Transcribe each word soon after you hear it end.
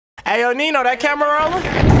Hey, yo, Nino, that camera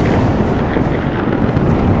rolling?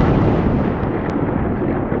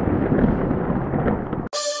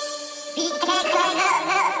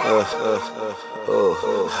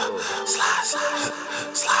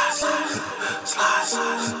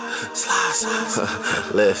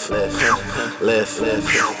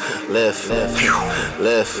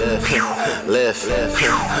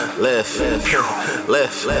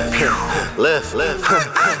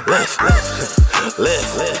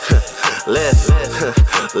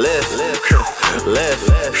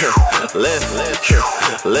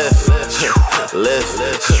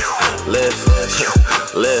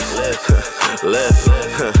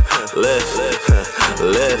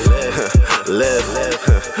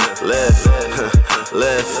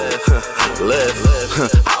 Lift.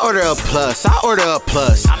 I order a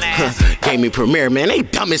plus. Gave me Premier, man, they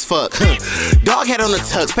dumb as fuck. Dog had on the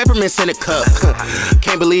tux, peppermints in a cup.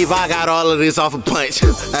 Can't believe I got all of this off a punch.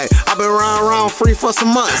 Hey, I've been round free for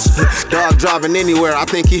some months. Dog driving anywhere, I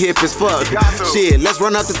think he hip as fuck. Shit, let's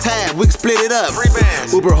run up the tab, we can split it up.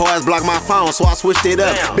 Uber has blocked my phone, so I switched it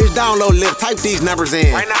up. Bitch, download LYFT, type these numbers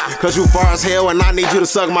in. Cause you far as hell and I need you to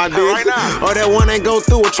suck my dick. Or that one ain't go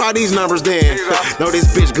through, and try these numbers then. Know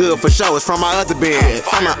this bitch good for sure, it's from my other bin.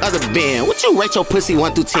 What you rate your pussy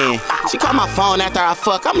 1 through 10? She called my phone after I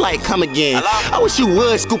fuck, I'm like, come again. I wish you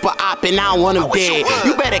would scoop a op and I don't want him dead.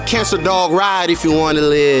 You better cancel dog ride if you wanna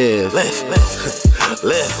live.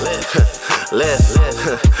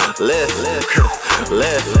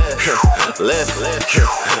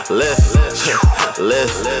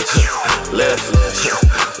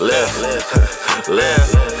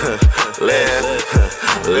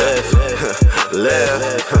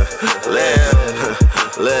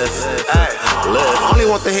 I only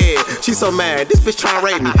want the head, she so mad, this bitch tryna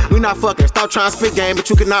rape me. We not fucking, stop trying to spit game, but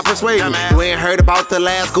you cannot persuade me. You ain't heard about the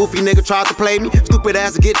last goofy nigga tried to play me. Stupid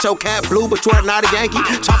ass to get your cat blue, but you are not a Yankee.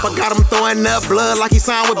 Chopper got him throwing up blood like he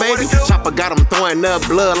signed with baby. Chopper got him throwing up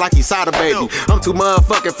blood like he signed a baby. I'm too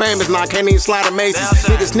motherfucking famous now, I can't even slide a Macy's.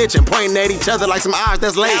 Niggas snitching, pointing at each other like some eyes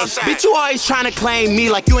that's lazy. Bitch, you always trying to claim me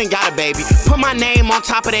like you ain't got a baby. Put my name on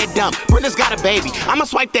top of that dump, Brenda's got a baby. I'ma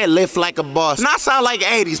swipe that lift like a boss. Now I sound like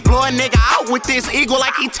 80s, blow a nigga out with this eagle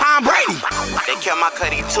like he Tom Brady. They killed my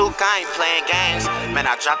cutty too, I ain't playing games. Man,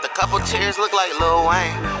 I dropped a couple tears, look like Lil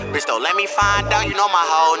Wayne. Bitch, don't let me find out you know my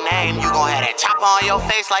whole name. You gon' have that chopper on your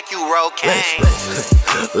face like you Rocaine.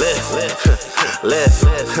 Lift.